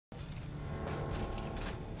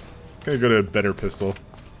Gonna go to a better pistol.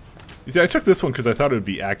 You see, I took this one because I thought it would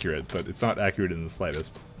be accurate, but it's not accurate in the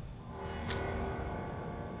slightest.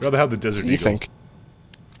 I'd rather have the Desert Eagle. You think?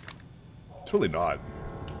 It's really not.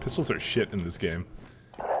 Pistols are shit in this game.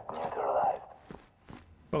 Not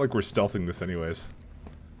like we're stealthing this anyways.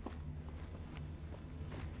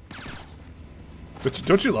 But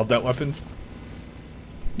don't you love that weapon?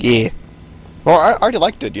 Yeah. Well, I already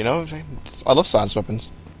liked it, you know? I love science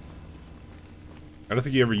weapons. I don't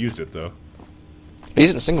think you ever used it, though. I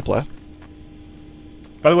use it in single player.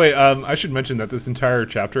 By the way, I should mention that this entire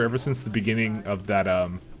chapter, ever since the beginning of that,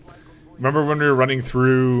 remember when we were running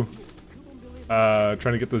through, trying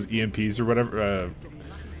to get those EMPs or whatever,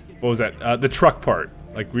 what was that? The truck part.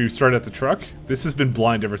 Like, we started at the truck. This has been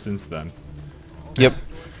blind ever since then. Yep.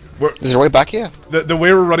 Is there a way back here? The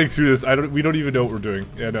way we're running through this, we don't even know what we're doing.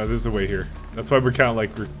 Yeah, no, there's a way here. That's why we're kind of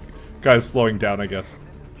like, we're kind of slowing down, I guess.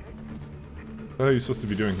 What are you supposed to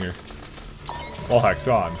be doing here? All hacks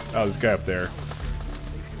on. Oh, this guy up there.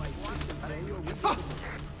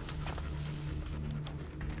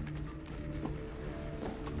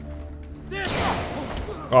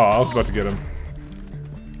 Oh, I was about to get him.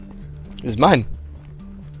 It's mine.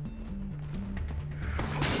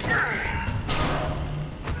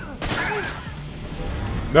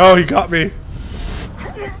 No, he got me.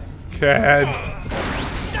 Cad.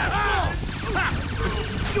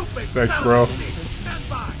 Thanks, bro.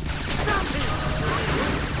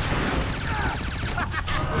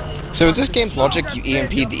 So is this game's logic you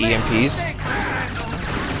EMP'd the EMPs?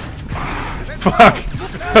 Fuck!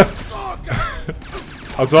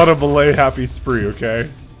 I was on a Malay happy spree, okay?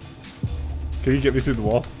 Can you get me through the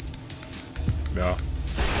wall? No.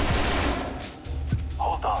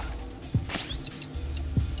 Hold on.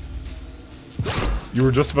 You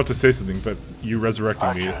were just about to say something, but you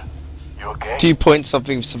resurrected me. You okay? 2 point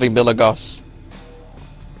something milligauss.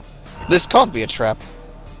 This can't be a trap.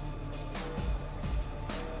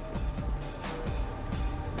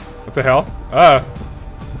 What the hell?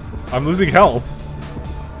 I'm losing health.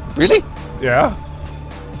 Really? Yeah.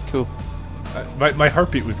 Cool. My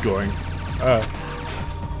heartbeat was going.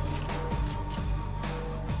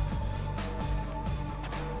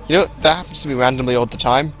 You know, that happens to me randomly all the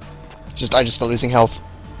time. I just start losing health.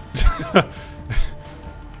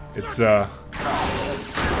 It's Here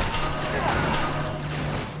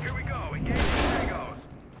we go. Engage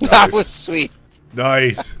the That was sweet.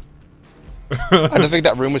 nice. I don't think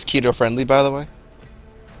that room was keto friendly, by the way.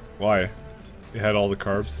 Why? It had all the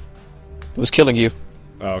carbs. It was killing you.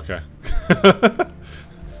 Oh, okay.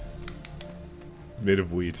 Made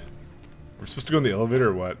of wheat. We're supposed to go in the elevator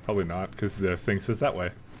or what? Probably not, because the thing says that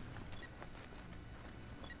way.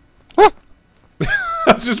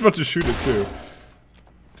 I was just about to shoot it too.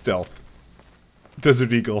 Stealth.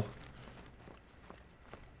 Desert Eagle.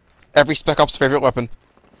 Every Spec Ops' favorite weapon.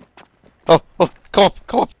 Oh, come up,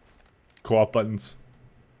 come up. Co-op buttons.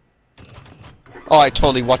 Oh, I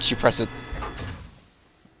totally watched you press it.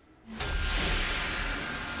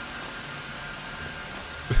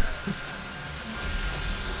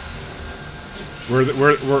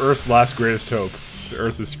 We're Earth's last greatest hope. The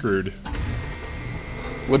Earth is screwed.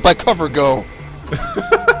 Where'd my cover go?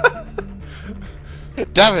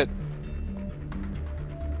 Damn it!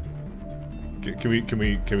 Can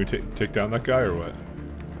we take down that guy or what?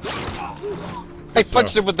 I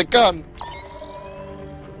punched him with the gun.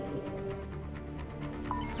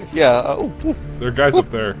 Yeah. Oh, There are guys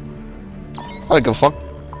up there. I don't give a fuck.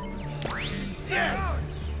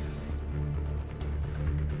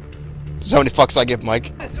 This is how many fucks I give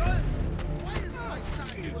Mike.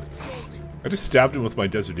 I just stabbed him with my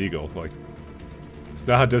Desert Eagle. Like, it's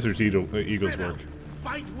not how Desert Eagles work.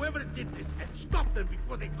 Find whoever did this and stop them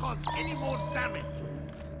before they cause any more damage.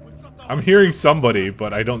 I'm hearing somebody,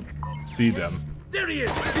 but I don't see them. There he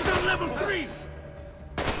is! He's on level 3!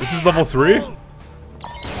 This is level 3?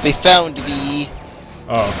 They found me.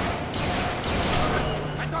 Oh.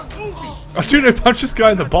 Oh, dude, I punched this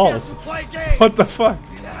guy in the balls. What the fuck?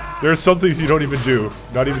 There are some things you don't even do.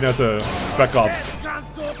 Not even as a Spec Ops.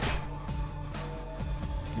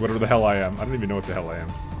 Whatever the hell I am. I don't even know what the hell I am.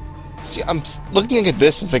 See, I'm looking at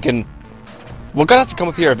this and thinking, we're gonna have to come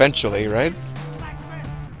up here eventually, right?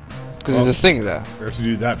 Because there's a thing there. We have to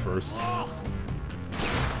do that first.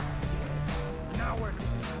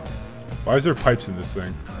 Why is there pipes in this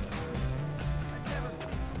thing?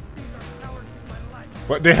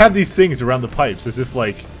 What? They have these things around the pipes as if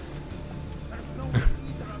like...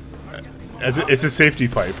 it's a safety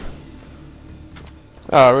pipe.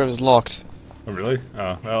 Oh, room is locked. Oh really?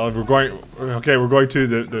 Oh, well, we're going. Okay, we're going to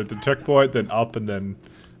the checkpoint, then up, and then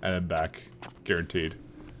back, guaranteed.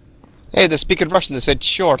 Hey, they're speaking Russian. They said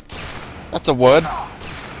short. That's a word.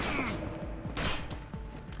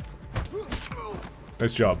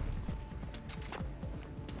 Nice job.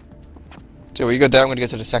 So when you go there, I'm gonna get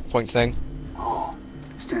to the tech point thing.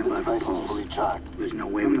 Stand by for calls. Fully charged. There's no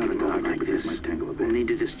way we can go out like this. We'll need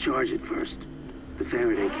to discharge it first. The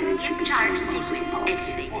Faraday cage should contain most of the pulse.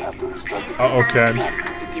 We'll have to restart the Okay.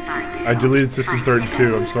 I deleted System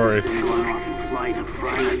 32. I'm sorry. thing going off in flight and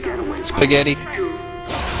fry our getaway. Spaghetti.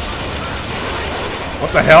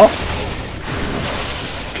 What the hell?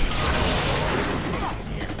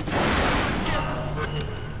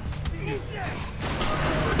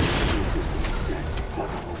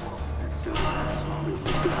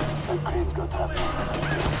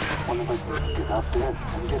 One of us needs to get up there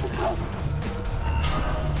and get it done.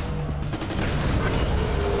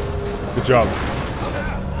 Good job.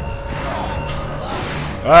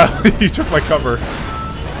 Ah, you took my cover.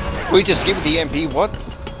 We just gave it the EMP. What?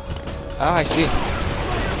 Ah, I see.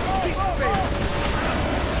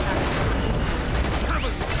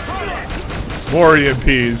 More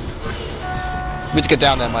EMPs. We need to get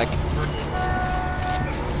down there, Mike.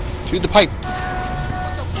 To the pipes.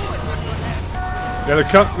 Yeah,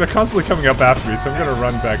 they're constantly coming up after me, so I'm gonna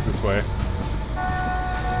run back this way.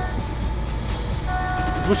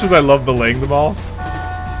 As much as I love belaying them all,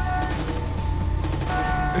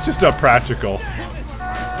 it's just not practical.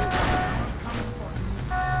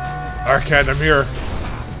 Arcade, I'm here.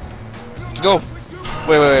 Let's go.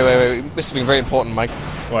 Wait. We missed something very important, Mike.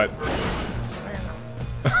 What?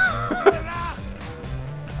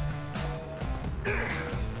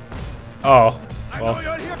 Oh, well.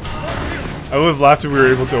 I would have laughed if we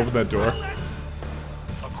were able to open that door.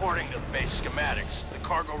 According to the base schematics, the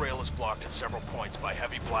cargo rail is blocked at several points by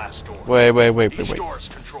heavy blast doors. Wait. Each door is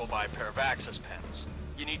controlled by a pair of access panels.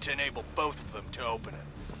 You need to enable both of them to open it.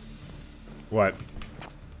 What?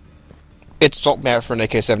 It's swapped me out for an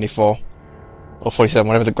AK-74 or 47,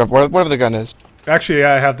 whatever the gun is. Actually,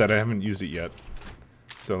 yeah, I have that. I haven't used it yet.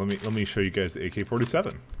 So let me show you guys the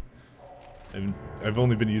AK-47. And I've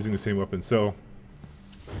only been using the same weapon. So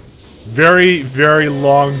very, very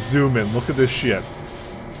long zoom in. Look at this shit.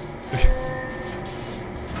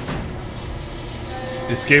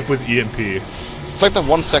 Escape with EMP. It's like the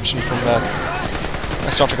one section from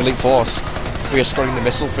Star Trek Elite Force. We are escorting the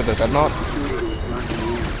missile for the dreadnought.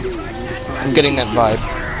 I'm getting that vibe.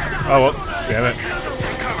 Oh, well, damn it.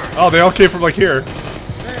 Oh, they all came from, like, here.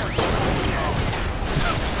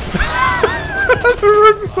 They're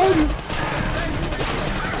right beside you.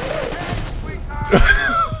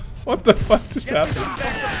 What the fuck just happened?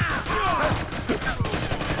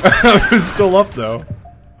 It's still up, though.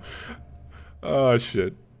 Oh,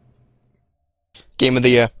 shit. Game of the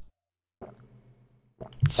year.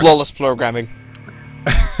 Flawless programming.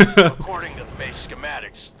 According to the base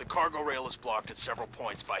schematics, the cargo rail is blocked at several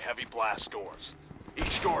points by heavy blast doors.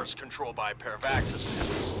 Each door is controlled by a pair of access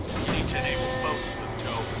panels. You need to enable both of them to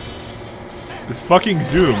open. This fucking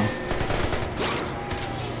zoom.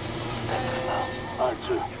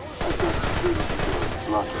 Archer, I've got security doors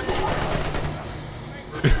blocking the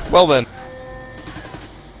way. Well then.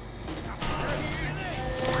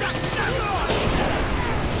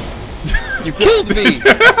 You killed me!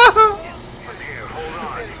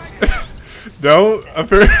 No,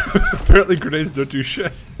 apparently grenades don't do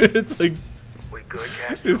shit. It's like, We good,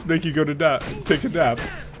 Cash? they just make you go to nap, take a nap.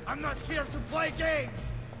 I'm not here to play games.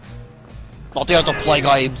 Not here to play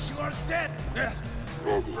games. You are dead.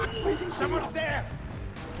 Ready, waiting for you. Someone's there.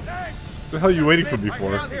 Thanks. What the hell are you waiting for me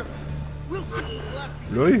for? Out here. We'll see you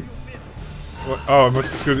left. Really? What? Oh, am I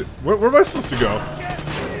supposed to go? Where am I supposed to go?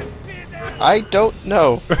 I don't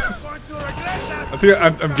know. Going to regret that. I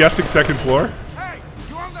think I'm guessing second floor. Hey,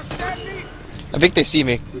 you understand me? I think they see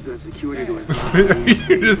me. We've got security doors blocking.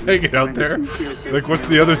 You're just hanging out there. Like, what's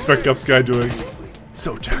the other Spec Ops guy doing?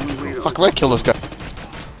 So tactical. Fuck, I'm gonna kill this guy.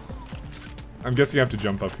 I'm guessing I have to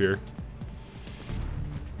jump up here.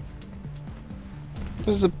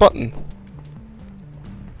 There's a button.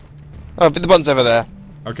 Oh, but the button's over there.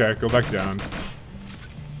 Okay, go back down.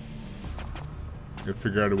 Gotta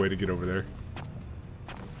figure out a way to get over there.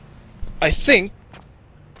 I think.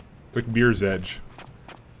 It's like Mirror's Edge.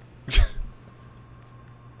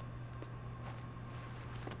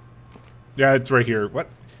 Yeah, it's right here. What?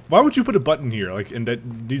 Why would you put a button here? Like, and that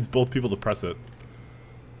needs both people to press it.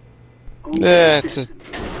 It's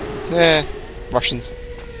a. Russians.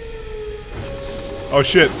 Oh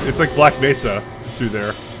shit! It's like Black Mesa through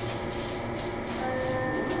there.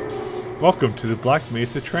 Welcome to the Black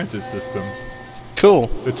Mesa Transit System. Cool.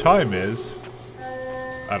 The time is...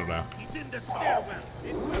 I don't know. He's in the stairwell.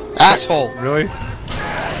 It will. Asshole. Asshole. Really? What? Oh, am I supposed to go... Where am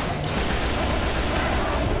I supposed to go? I don't know. I think I'm guessing second floor.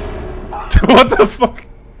 What? Okay, go back down. What the fuck?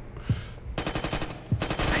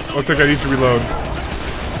 Looks like I need to reload.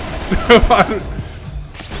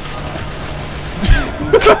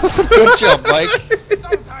 Good job, Mike.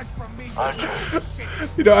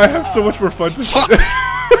 You know, I have so much more fun to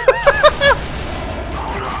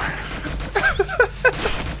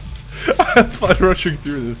I have fun rushing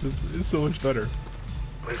through this. It's so much better.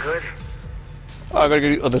 We good? Oh, I gotta go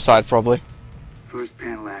to the other side, probably. First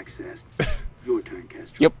panel accessed. Your turn,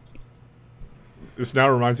 Castro. Yep. This now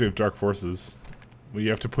reminds me of Dark Forces, where you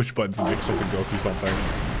have to push buttons and make something go through something.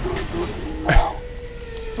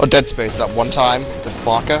 Oh, Dead Space, that one time, the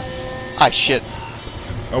marker. Ah, shit.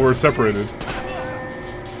 Oh, we're separated.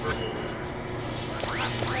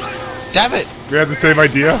 Damn it! We had the same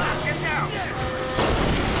idea?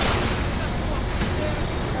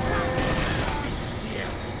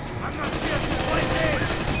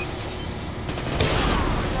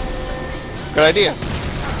 Good idea.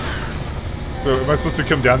 So, am I supposed to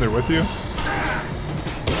come down there with you? I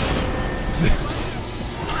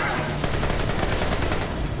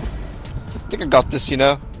think I got this, you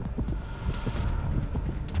know.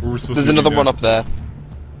 Where we're supposed There's to be another now? one up there.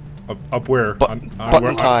 Up where? Button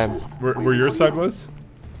where, time. Where your side was?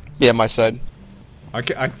 Yeah, my side.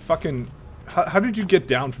 I fucking... How did you get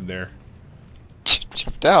down from there?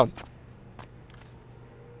 Jump down.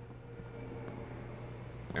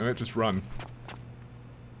 Damn it, just run.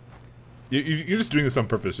 You're just doing this on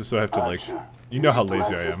purpose, just so I have to, like... You know how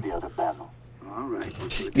lazy I am. All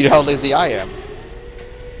right. You know how lazy I am.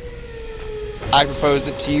 I propose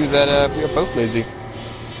it to you that we are both lazy.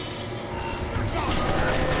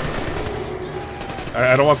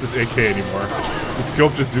 I don't want this AK anymore. The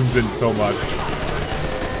scope just zooms in so much.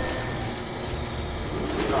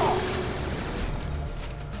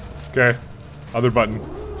 Okay, other button.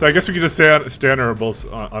 So I guess we could just stand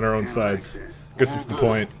on our own sides. I guess that's the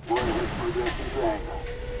point.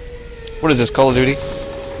 What is this, Call of Duty?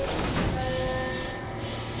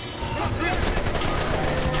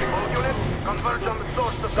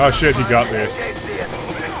 Oh shit, he got me.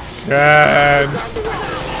 Can.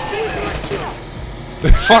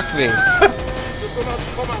 Fuck me.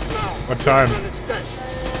 What time?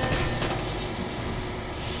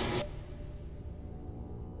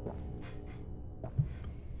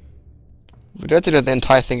 We don't have to do the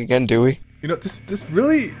entire thing again, do we? You know, this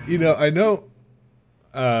really, you know, I know...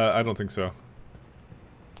 I don't think so.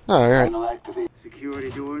 Oh, alright. Security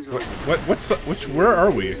doors are Where are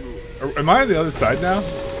we? Am I on the other side now?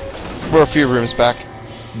 We're a few rooms back.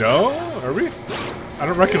 No? Are we? I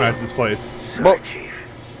don't recognize this place. Well,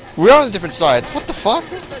 we're on different sides. What the fuck?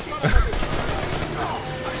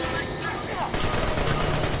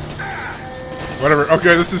 Whatever.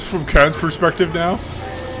 Okay, this is from Ken's perspective now.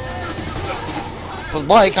 Well,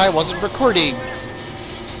 Mike, I wasn't recording.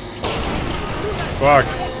 Fuck.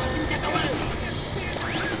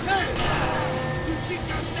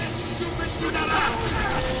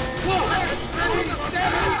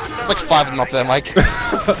 It's like 5 of them up there, Mike.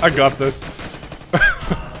 I got this.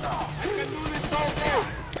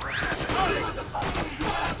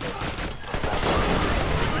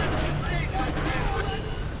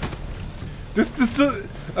 This does,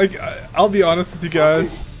 like, I'll be honest with you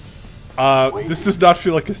guys. This does not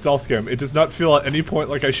feel like a stealth game. It does not feel at any point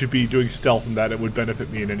like I should be doing stealth and that it would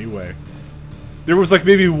benefit me in any way. There was like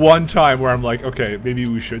maybe one time where I'm like, okay, maybe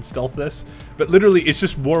we should stealth this. But literally, it's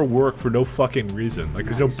just more work for no fucking reason. Like,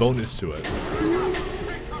 there's no bonus to it.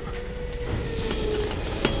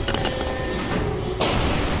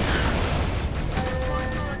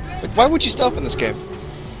 It's like, why would you stealth in this game?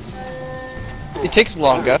 It takes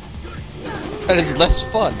longer, and it's less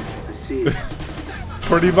fun.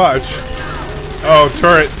 Pretty much. Oh,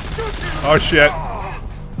 turret. Oh, shit.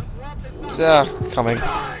 Coming.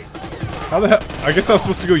 How the hell? I guess I was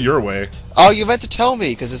supposed to go your way. Oh, you meant to tell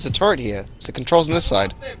me, because there's a turret here. It's the controls on this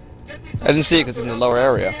side. I didn't see it because it's in the lower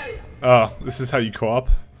area. Oh, this is how you co-op?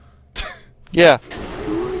 Yeah.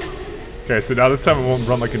 Okay, so now this time I won't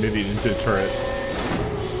run like an idiot into a turret.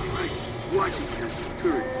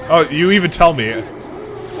 Oh, you even tell me.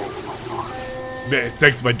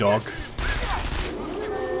 Thanks, my dog.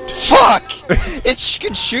 Fuck! It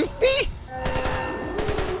can shoot me?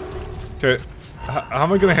 Okay, how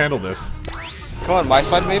am I gonna handle this? Come on, my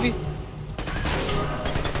side maybe?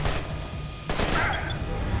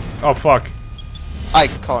 Oh, fuck. I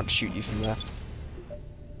can't shoot you from there.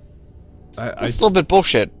 It's a little bit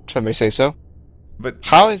bullshit, if I may say so. But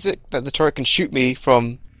how is it that the turret can shoot me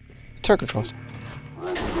from turret controls?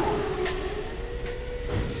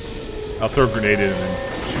 I'll throw a grenade in and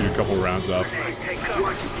then shoot a couple rounds up.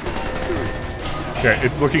 Okay,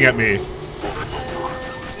 it's looking at me.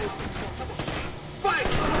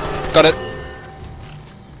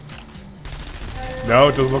 No,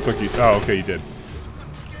 it doesn't look like you. Oh, okay, you did.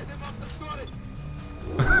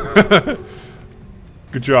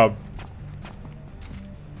 Good job.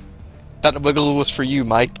 That wiggle was for you,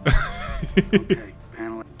 Mike. Okay,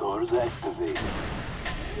 panel doors activated.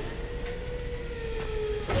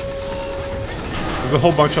 There's a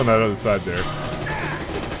whole bunch on that other side there.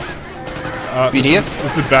 Be here?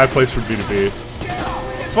 This is a bad place for me to be.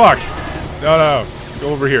 Fuck! No, no.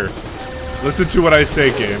 Go over here. Listen to what I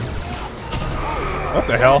say, game. What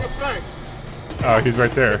the hell? Oh, he's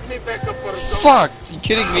right there. Fuck! You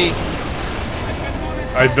kidding me?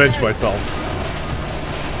 I avenged myself.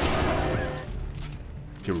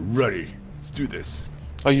 Get ready. Let's do this.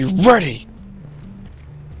 Are you ready?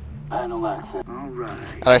 Panel access. All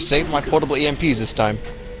right. And I saved my portable EMPs this time.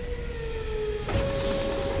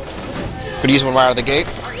 Could use one right out of the gate.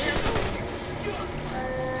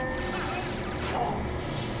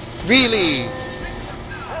 Really?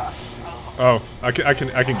 Oh, I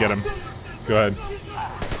can get him. Go ahead.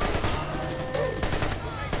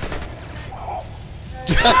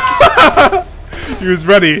 He was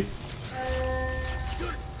ready.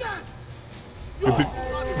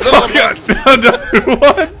 Oh god!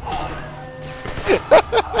 What?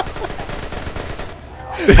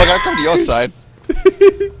 Look, I'll come to your side.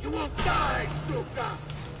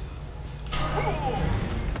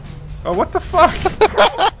 Oh, what the fuck?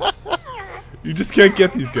 You just can't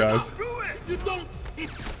get these guys.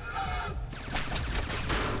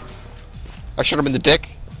 I shot him in the dick.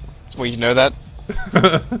 That's why you know that.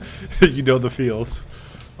 You know the feels.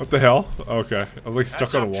 What the hell? Okay, I was like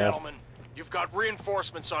stuck on a wall. Gentlemen. You've got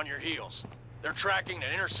reinforcements on your heels. They're tracking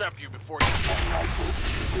to intercept you before you...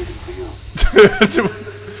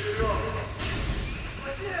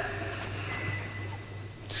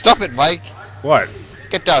 Stop it, Mike. What?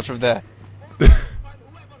 Get down from there.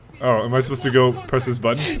 Oh, am I supposed to go press this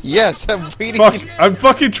button? Yes, I'm waiting. Fuck! I'm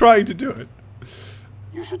fucking trying to do it.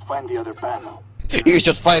 You should find the other panel. You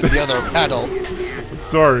should find the other panel. I'm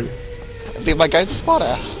sorry. I think my guy's a spot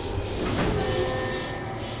ass.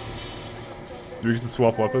 Do we get to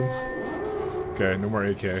swap weapons? Okay, no more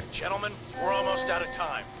AK. Gentlemen, we're almost out of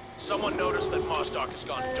time. Someone noticed that Mosdock has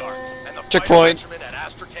gone dark, and the Checkpoint. fighting regiment at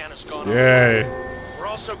Astrakhan has gone Yay. We're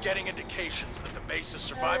also getting indications that the base's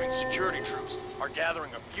surviving security troops are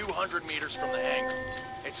gathering a few hundred meters from the hangar.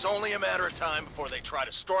 It's only a matter of time before they try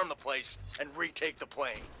to storm the place and retake the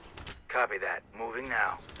plane. Copy that. Moving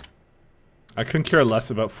now. I couldn't care less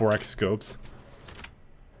about 4x scopes.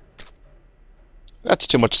 That's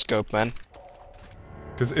too much scope, man.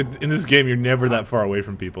 Because in this game, you're never that far away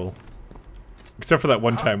from people. Except for that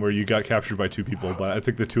one time where you got captured by 2 people, but I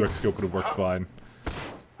think the 2x scope would have worked fine.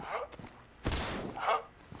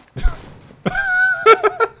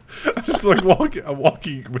 I'm just like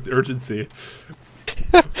walking with urgency.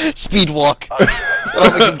 Speed walk. I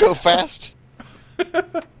don't think we can go fast.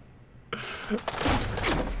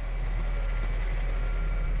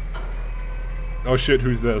 Oh shit,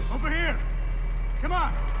 who's this? Over here! Come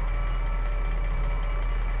on!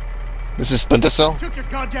 This is Splinter Cell. Took your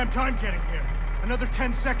goddamn time getting here. Another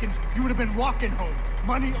 10 seconds, you would have been walking home.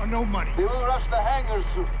 Money or no money. We will rush the hangars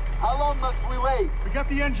soon. How long must we wait? We got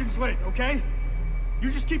the engines lit, okay? You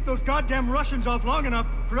just keep those goddamn Russians off long enough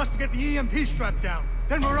for us to get the EMP strapped down.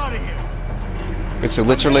 Then we're out of here. It's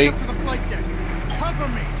literally. Up to the flight deck. Cover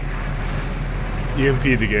me.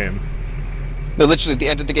 EMP the game. No, literally, the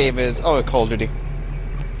end of the game is. Oh, Call of Duty.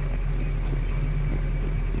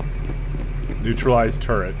 Neutralize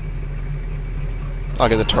turret. I'll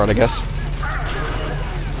get the turret, I guess.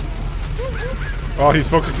 Oh, he's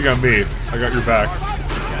focusing on me. I got your back.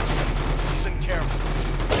 Listen carefully.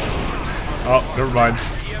 Oh, never mind.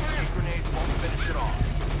 EMP grenades won't finish it off.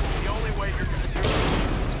 The only way you're gonna do this is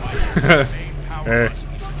by the main power Hey. bus in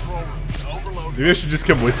the control room. Overload. Maybe I should just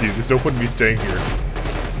come with you. There's no point in me staying here.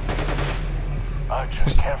 Archer,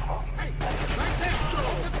 careful.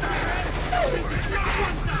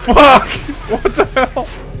 Fuck! What the hell?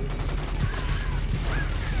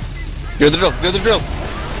 You're the drill. You're the drill.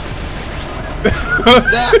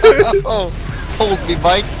 No! Hold me,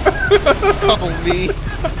 Mike. Cuddle me.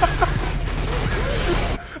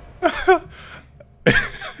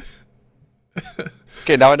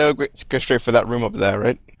 Okay, now I know go straight for that room up there,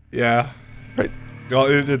 right? Yeah. Right.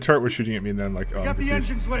 Well, the turret was shooting at me and then, like, oh, I'm Got the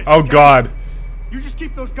confused. engines lit. Oh okay? god. You just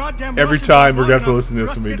keep those goddamn Every Russians time off we're long gonna have to enough listen to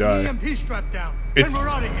this for us when we get die. the EMP strapped down. It's- Then we're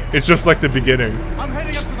out of here. It's just like the beginning. I'm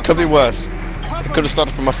heading up to the Could be front. worse. Cover It could have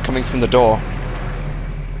started from us coming from the door.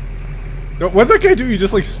 No, what did that guy do? He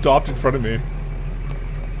just, like, stopped in front of me.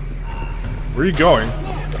 Where are you going?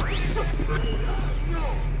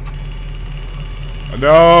 Oh,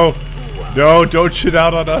 no! No, don't shit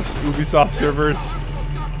out on us, Ubisoft servers.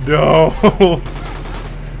 No.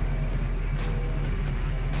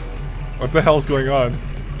 What the hell's going on?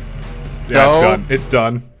 Yeah, No. it's done. It's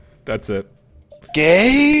done. That's it.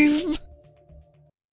 Game?